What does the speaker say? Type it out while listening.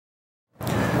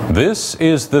This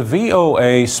is the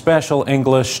VOA Special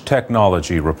English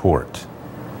Technology Report.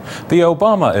 The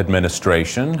Obama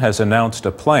administration has announced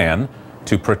a plan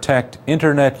to protect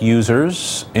Internet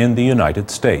users in the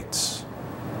United States.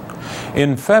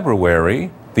 In February,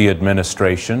 the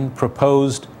administration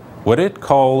proposed what it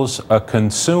calls a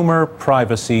Consumer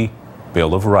Privacy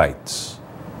Bill of Rights.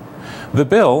 The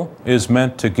bill is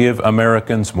meant to give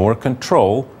Americans more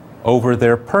control over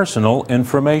their personal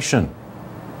information.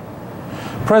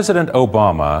 President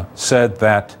Obama said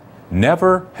that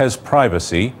never has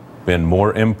privacy been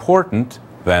more important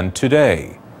than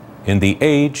today in the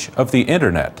age of the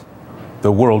Internet,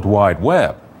 the World Wide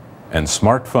Web, and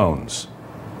smartphones.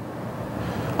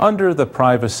 Under the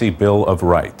Privacy Bill of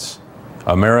Rights,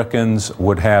 Americans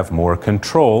would have more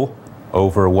control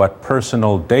over what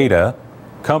personal data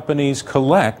companies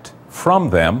collect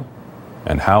from them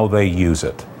and how they use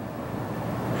it.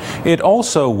 It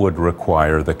also would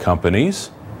require the companies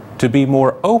to be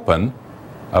more open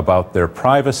about their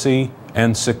privacy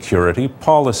and security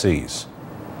policies.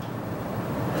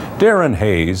 Darren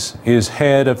Hayes is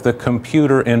head of the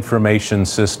Computer Information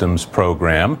Systems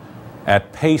program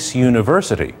at Pace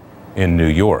University in New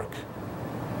York.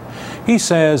 He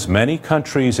says many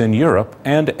countries in Europe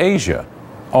and Asia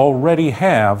already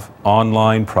have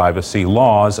online privacy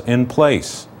laws in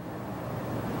place.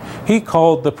 He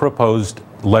called the proposed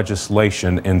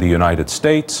legislation in the United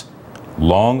States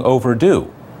long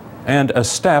overdue and a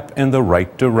step in the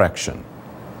right direction.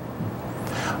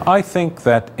 I think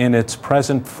that in its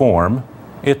present form,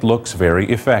 it looks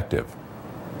very effective.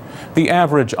 The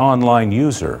average online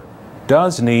user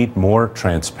does need more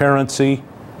transparency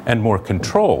and more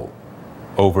control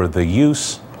over the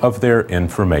use of their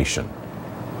information.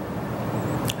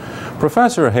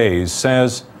 Professor Hayes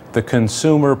says the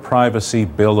Consumer Privacy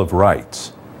Bill of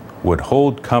Rights would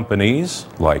hold companies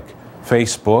like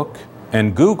Facebook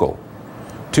and Google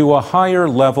to a higher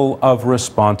level of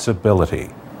responsibility.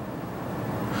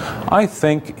 I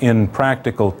think in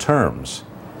practical terms,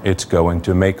 it's going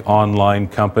to make online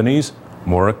companies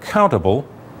more accountable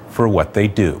for what they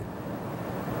do.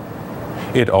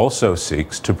 It also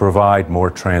seeks to provide more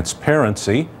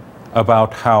transparency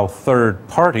about how third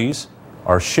parties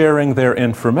are sharing their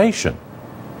information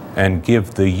and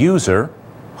give the user,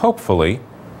 hopefully,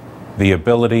 the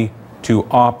ability to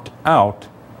opt out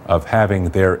of having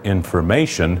their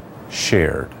information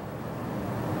shared.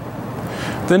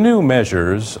 The new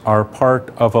measures are part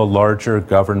of a larger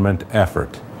government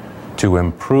effort to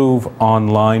improve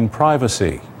online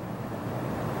privacy.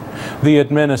 The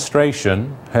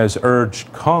administration has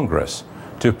urged Congress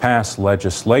to pass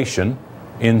legislation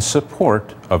in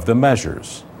support of the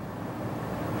measures.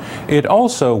 It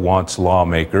also wants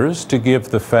lawmakers to give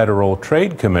the Federal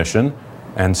Trade Commission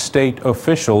and state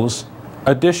officials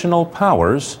additional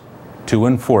powers to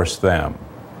enforce them.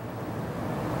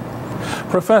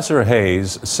 Professor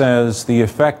Hayes says the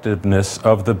effectiveness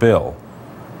of the bill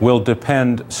will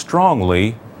depend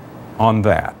strongly on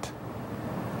that.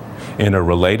 In a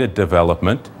related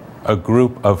development, a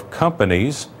group of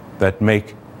companies that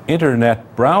make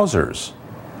Internet browsers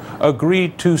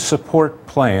agreed to support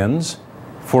plans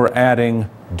for adding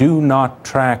Do Not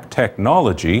Track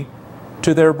technology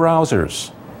to their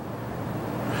browsers.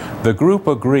 The group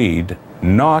agreed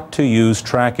not to use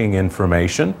tracking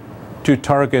information to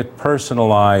target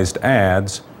personalized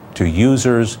ads to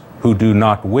users who do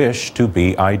not wish to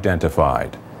be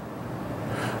identified.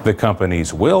 The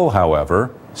companies will,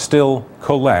 however, still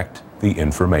collect the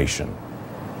information.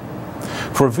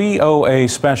 For VOA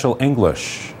Special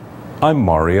English, I'm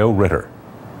Mario Ritter.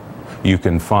 You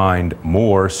can find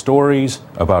more stories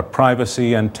about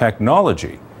privacy and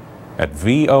technology at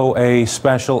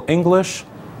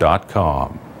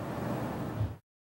voaspecialenglish.com.